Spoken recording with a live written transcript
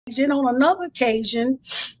On another occasion,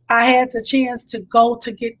 I had the chance to go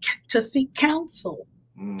to seek counsel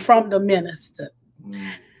Mm, from the minister.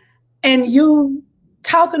 mm, And you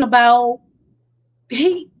talking about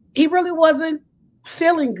he really wasn't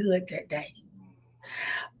feeling good that day.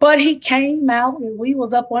 But he came out and we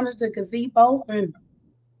was up under the gazebo and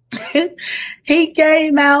he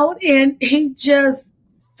came out and he just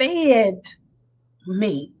fed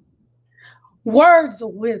me words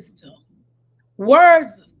of wisdom,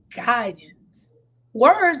 words of guidance,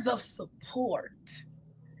 words of support.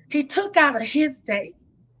 He took out of his day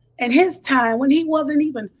and his time when he wasn't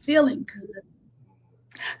even feeling good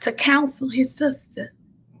to counsel his sister.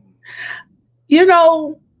 You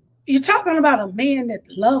know, you're talking about a man that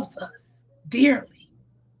loves us dearly,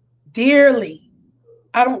 dearly.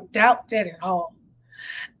 I don't doubt that at all.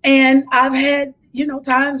 And I've had,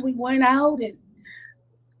 times we went out and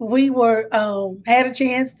we were had a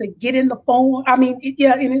chance to get in the farm. I mean,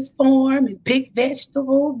 yeah, in his farm and pick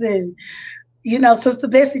vegetables and Sister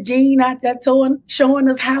Bessie Jean out there showing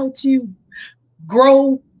us how to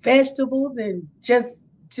grow vegetables and just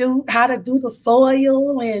do how to do the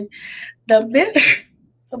soil and the bit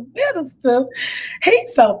the bitter stuff.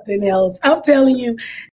 He's something else. I'm telling you,